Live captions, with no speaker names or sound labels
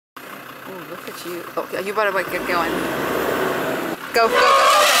Oh, look at you. Oh, you better get going. Go, go, go, go,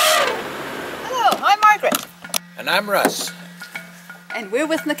 go. Hello, I'm Margaret. And I'm Russ. And we're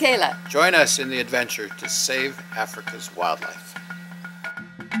with Michaela. Join us in the adventure to save Africa's wildlife.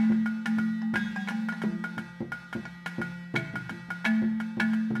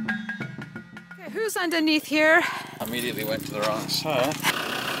 Okay, who's underneath here? Immediately went to the wrong side.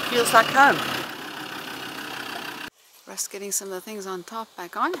 Feels like home. Russ getting some of the things on top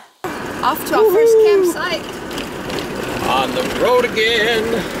back on. Off to our first campsite. On the road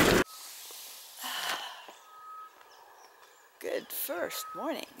again. Good first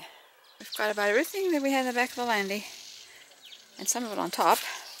morning. We've got about everything that we had in the back of the landy, and some of it on top,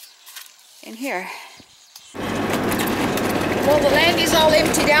 in here. Well, the landy's all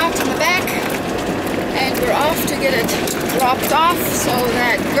emptied out in the back, and we're off to get it dropped off so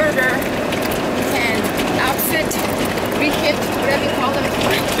that Gerber can outfit, rekit, whatever you call it.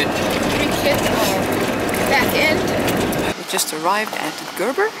 Rekit or back end. We just arrived at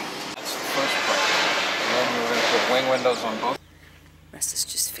Gerber. That's the first part. And then we're going to put wing windows on both. Russ is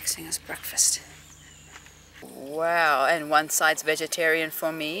just fixing us breakfast. Wow, and one side's vegetarian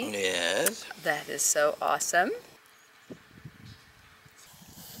for me. Yes. That is so awesome.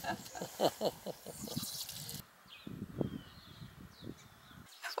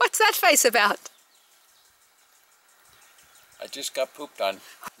 What's that face about? I just got pooped on.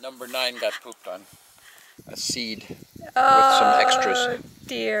 Number 9 got pooped on. A seed with some extras. Oh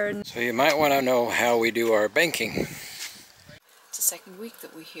dear. So you might want to know how we do our banking. It's the second week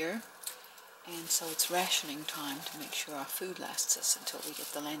that we're here, and so it's rationing time to make sure our food lasts us until we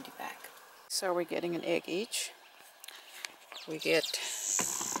get the landy back. So we're getting an egg each. We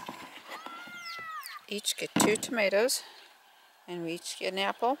each get 2 tomatoes, and we each get an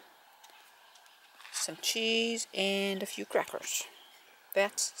apple, some cheese, and a few crackers.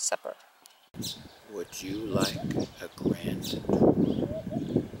 That's supper. Would you like a grand tour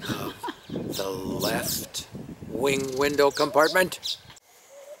of the left wing window compartment?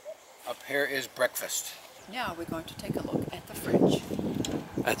 Up here is breakfast. Now we're going to take a look at the fridge.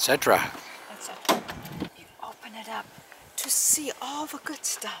 Etc. Etc. You open it up to see all the good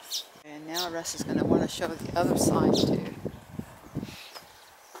stuff. And now Russ is going to want to show the other side too.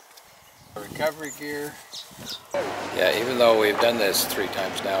 Recovery gear. Yeah, even though we've done this 3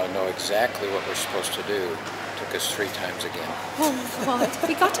 times now and know exactly what we're supposed to do, it took us 3 times again. Oh, well,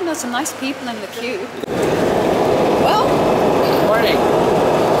 we got to know some nice people in the queue. Well, good morning.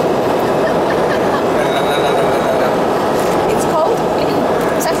 It's cold.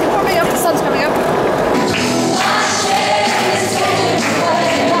 It's actually warming up. The sun's coming up.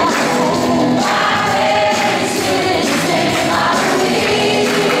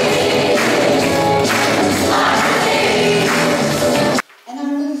 And I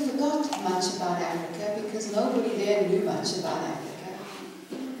really forgot much about Africa because nobody there knew much about Africa.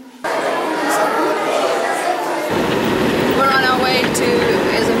 We're on our way to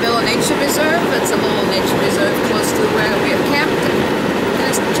Isabella Nature Reserve. It's a little nature reserve close to where we have camped.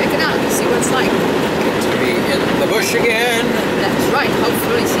 Let's check it out and see what it's like. To be in the bush again. That's right.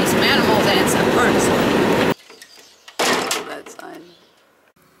 Hopefully see some animals and some birds. That sign.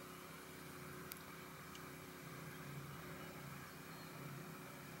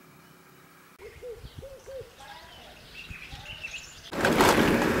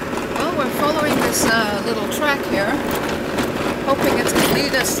 Well, we're following this little track here, hoping it's going to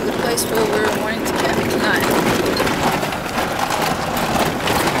lead us to the place where we're wanting to camp tonight.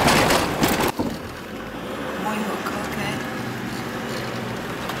 Okay.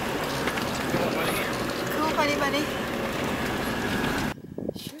 Cool, buddy.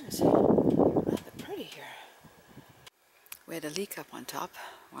 Sure is rather pretty here. We had a leak up on top.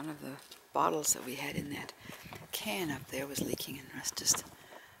 One of the bottles that we had in that can up there was leaking, and Russ just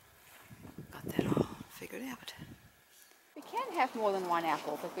got that all figured out. We can have more than 1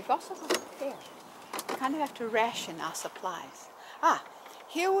 apple, but we've also got a pair. We kind of have to ration our supplies.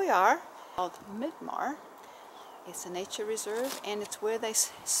 Here we are, called Midmar. It's a nature reserve, and it's where they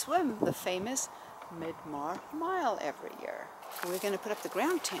swim the famous Midmar Mile every year. We're going to put up the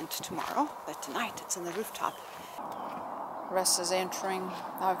ground tent tomorrow, but tonight it's on the rooftop. Russ is entering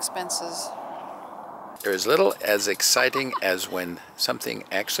our expenses. There is little as exciting as when something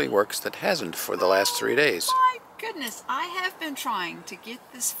actually works that hasn't for the last 3 days. My goodness, I have been trying to get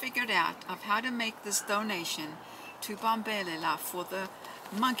this figured out of how to make this donation to Bambelela for the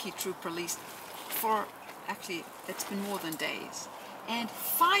monkey troop release for, actually, it's been more than days. And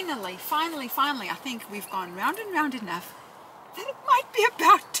finally, I think we've gone round and round enough that it might be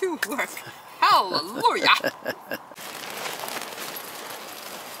about to work. Hallelujah!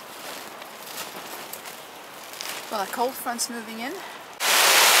 Well, a cold front's moving in. Well,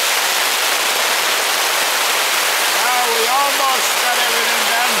 we almost got everything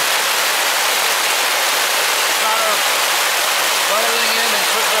done. Got everything in and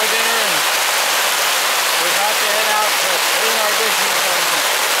cooked our dinner, and we're about to head out to clean our dishes, and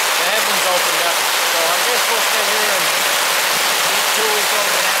the heavens opened up. So I guess we'll stay here and eat till we go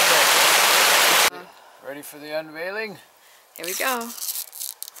to Hamburg. Ready for the unveiling? Here we go.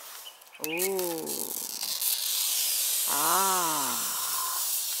 Ooh. Ah.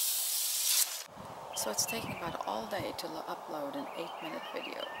 So it's taking about all day to upload an 8-minute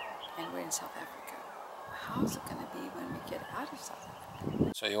video, and we're in South Africa. How's it going to be when we get out of South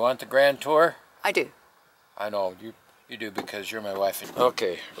Africa? So you want the grand tour? I do. I know, you do because you're my wife.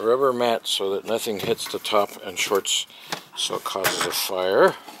 Okay, rubber mat so that nothing hits the top and shorts so it causes a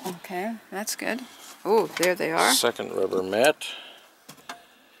fire. Okay, that's good. Oh, there they are. Second rubber mat.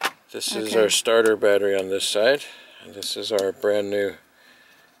 This is our starter battery on this side. And this is our brand new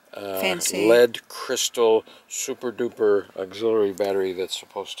fancy lead crystal super duper auxiliary battery that's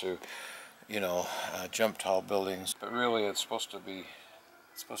supposed to, you know, jump tall buildings. But really it's supposed to be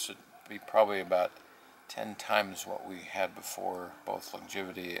probably about 10 times what we had before, both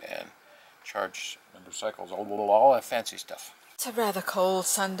longevity and charge number cycles, all that fancy stuff. It's a rather cold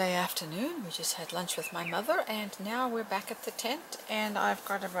Sunday afternoon. We just had lunch with my mother, and now we're back at the tent, and I've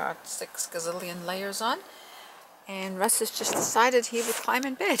got about 6 gazillion layers on. And Russ has just decided he would climb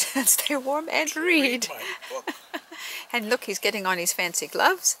in bed and stay warm and read. My book. And look, he's getting on his fancy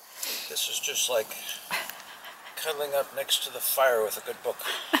gloves. This is just like cuddling up next to the fire with a good book.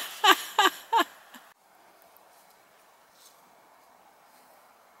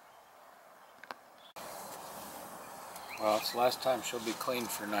 Well, it's the last time she'll be clean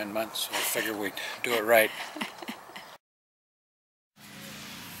for 9 months, so I figure we'd do it right.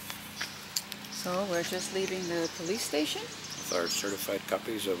 So we're just leaving the police station. With our certified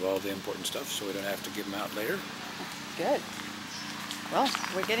copies of all the important stuff, so we don't have to give them out later. Good. Well,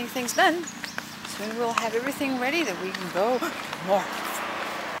 we're getting things done. Soon we'll have everything ready that we can go north.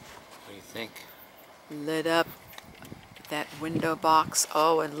 What do you think? Lit up that window box.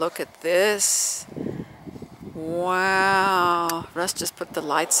 Oh, and look at this. Wow. Russ just put the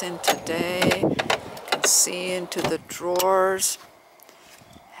lights in today. You can see into the drawers.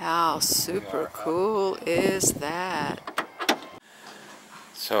 How super cool is that?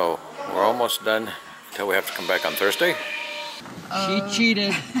 So, we're almost done until we have to come back on Thursday. She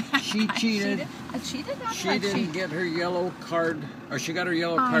cheated. She cheated. She didn't get her yellow card, or she got her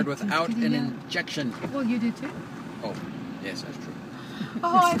yellow card without an injection. Well, you did too. Oh, yes, that's true.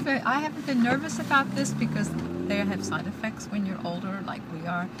 Oh, I haven't been nervous about this because they have side effects when you're older, like we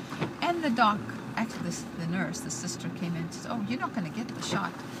are. And the doc, actually the nurse, the sister came in and said, "Oh, you're not going to get the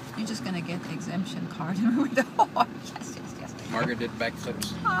shot. You're just going to get the exemption card." And we went, "Oh, yes, yes, yes." Margaret did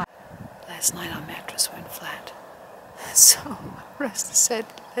backflips. Last night our mattress went flat. So Russ said,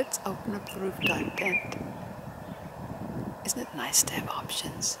 let's open up the rooftop tent. Isn't it nice to have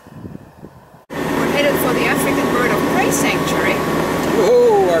options? We're headed for the African Bird of Prey Sanctuary.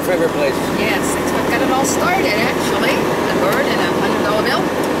 Woohoo, our favorite place. Yes, that's what got it all started actually. The bird and a $100 bill.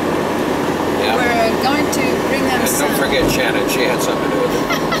 Yeah. We're going to bring them And don't forget Shannon, she had something to do with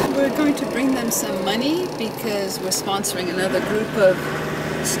it. We're going to bring them some money because we're sponsoring another group of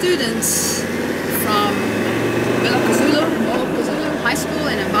students from Molo High School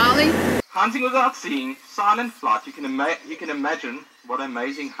in Mbali. Hunting without seeing, silent flight. You can imagine what an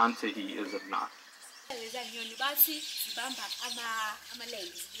amazing hunter he is at night.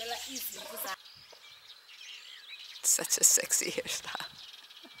 Such a sexy hairstyle.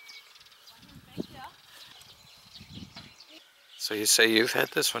 So you say you've had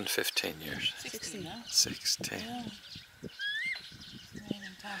this one 15 years? 16. 16. Yeah.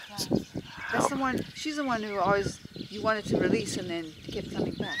 That's the one, she's the one who always, you wanted to release and then kept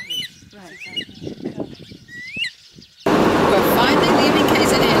coming back. Right. We're finally leaving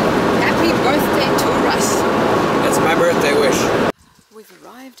KZN. Happy birthday to Russ. That's my birthday wish. We've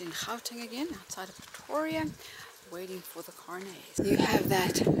arrived in Gauteng again, outside of Pretoria, waiting for the Carnets. You have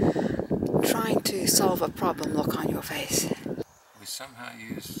that trying to solve a problem look on your face. We somehow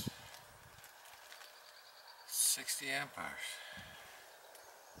used 60 amp hours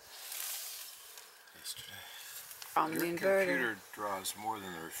yesterday. From the Your inverter. computer draws more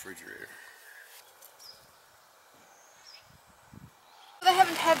than the refrigerator. They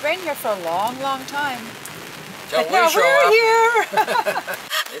haven't had rain here for a long, long time. Till Now we show we're up. here!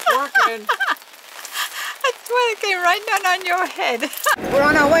 It's working. I swear it came right down on your head. We're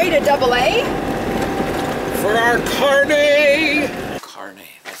on our way to AA. For our Carnet! Carnet,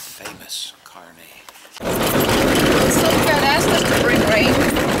 that's famous Carnet. Silkbat asked us to bring rain.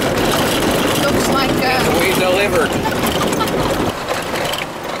 Looks like We delivered.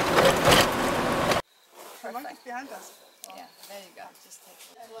 perfect. Behind us. Yeah, there you go. Just take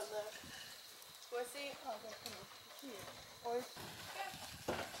it.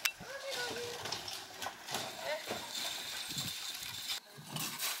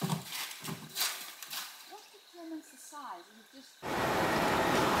 What determines the size? Is it just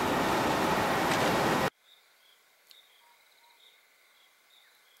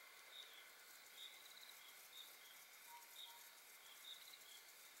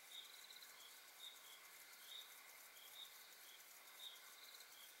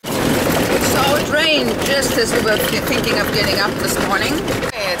rain just as we were thinking of getting up this morning.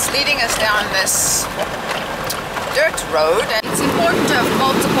 It's leading us down this dirt road, and it's important to have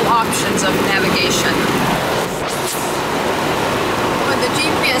multiple options of navigation. When the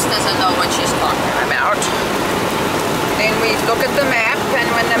GPS doesn't know what she's talking about, then we look at the map,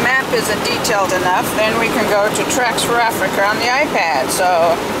 and when the map isn't detailed enough, then we can go to Tracks for Africa on the iPad. So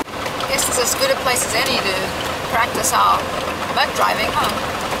I guess it's as good a place as any to practice our mud driving, huh?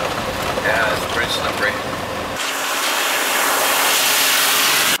 Yeah, it's pretty slippery.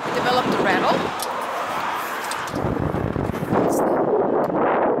 Developed a rattle.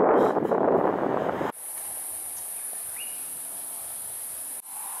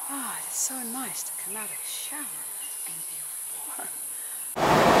 Ah, it's so nice to come out of the shower and be warm.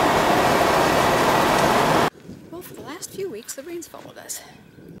 Well, for the last few weeks, the rain's followed us.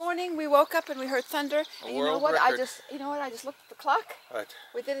 Morning, we woke up and we heard thunder. And you know what? I just looked at the clock. What?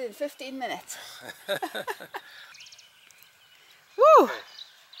 We did it in 15 minutes. Woo!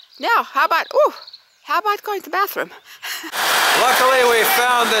 Now, how about going to the bathroom? Luckily, we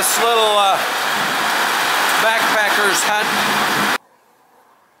found this little backpacker's hut.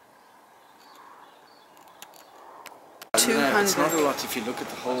 200. It's not a lot if you look at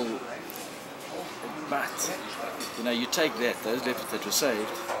the whole, but you know, you take those leopards that were saved,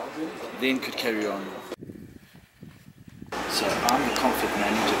 then could carry on. So I'm the conflict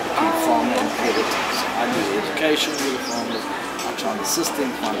manager between farmer and predator. So I do the education with the farmers, I try and assist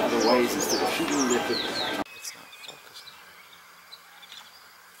them, find other ways instead of shooting the leopard. It's not focused.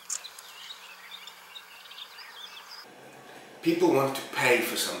 People want to pay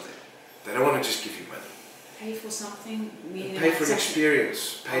for something. They don't want to just give you money. Pay for something, meaning Pay for an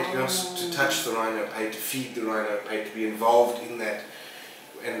experience, pay to go to touch the rhino, pay to feed the rhino, pay to be involved in that,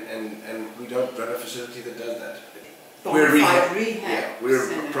 and we don't run a facility that does that. We're a rehab. Yeah, we're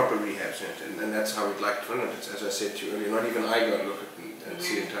a proper rehab centre, and that's how we'd like to run it. As I said to you earlier, not even I go and look at and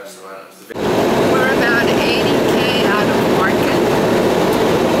see and touch the rhinos. We're about 80K out of market.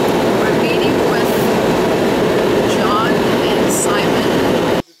 We're meeting with John and Simon.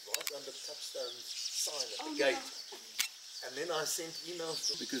 On the touchstone sign at the gate, and then I sent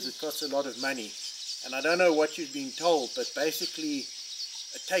emails because it costs a lot of money, and I don't know what you've been told, but basically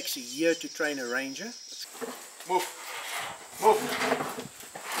it takes a year to train a ranger. Move. I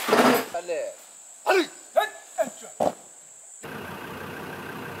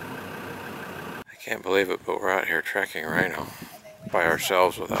can't believe it, but we're out here tracking rhino by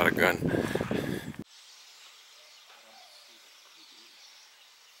ourselves without a gun.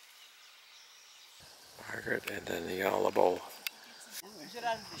 Margaret and then the yellow bowl. Is it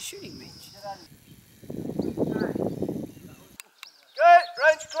out of the shooting range? Okay,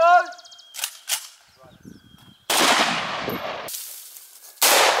 range closed.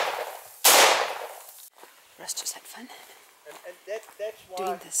 Russ just had fun And that's why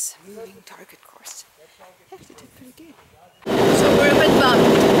doing this moving target course. He actually did pretty good. So we're a bit bummed.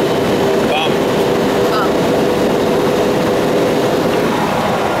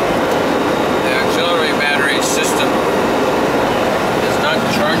 The auxiliary battery system is not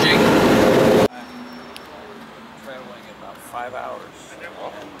charging. I'm traveling about 5 hours.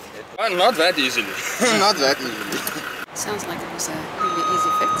 Not that easily. not that easily. Sounds like it was a really easy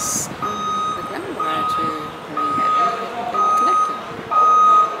fix on the ground wire to rehab it and connected.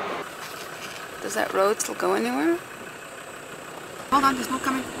 Does that road still go anywhere? Hold on, there's more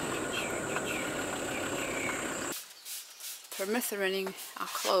coming. Permetherining our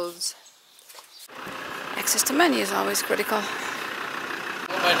clothes. Access to money is always critical.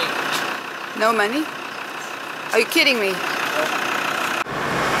 Money. No money? Are you kidding me?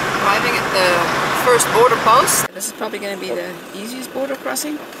 Arriving at the first border post. This is probably going to be the easiest border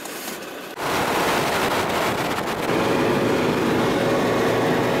crossing.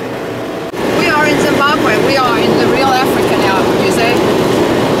 We are in Zimbabwe. We are in the real Africa now, would you say?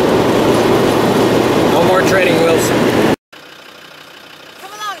 No more training wheels.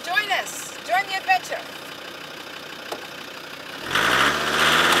 Come along, Join the adventure.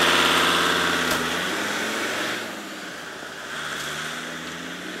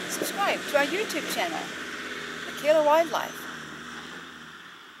 Subscribe to our YouTube channel, Michaela Wildlife.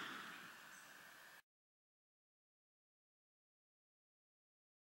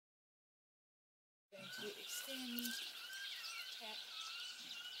 Going to extend, tap,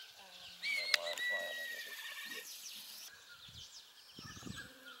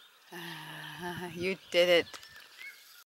 you did it.